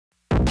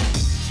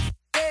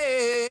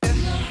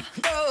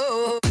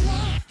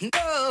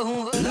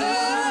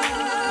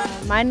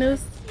My new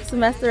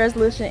semester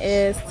resolution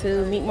is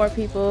to meet more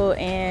people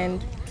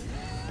and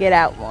get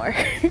out more.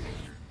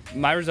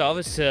 My resolve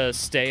is to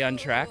stay on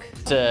track.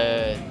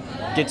 To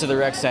get to the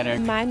rec center.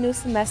 My new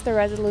semester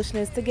resolution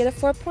is to get a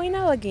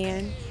 4.0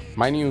 again.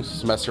 My new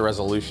semester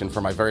resolution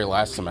for my very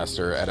last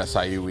semester at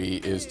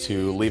SIUE is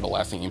to leave a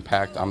lasting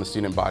impact on the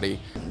student body.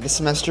 This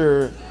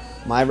semester,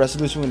 my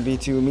resolution would be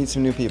to meet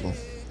some new people.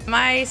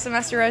 My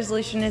semester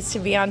resolution is to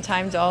be on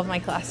time to all of my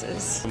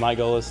classes. My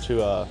goal is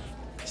to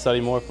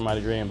study more for my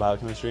degree in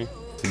biochemistry.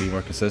 To be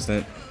more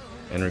consistent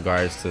in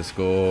regards to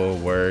school,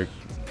 work,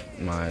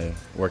 my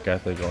work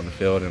ethic on the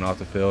field and off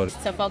the field.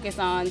 To focus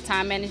on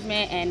time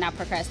management and not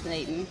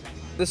procrastinating.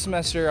 This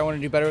semester I want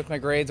to do better with my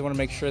grades. I want to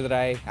make sure that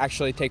I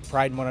actually take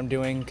pride in what I'm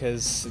doing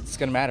because it's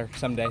going to matter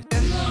someday.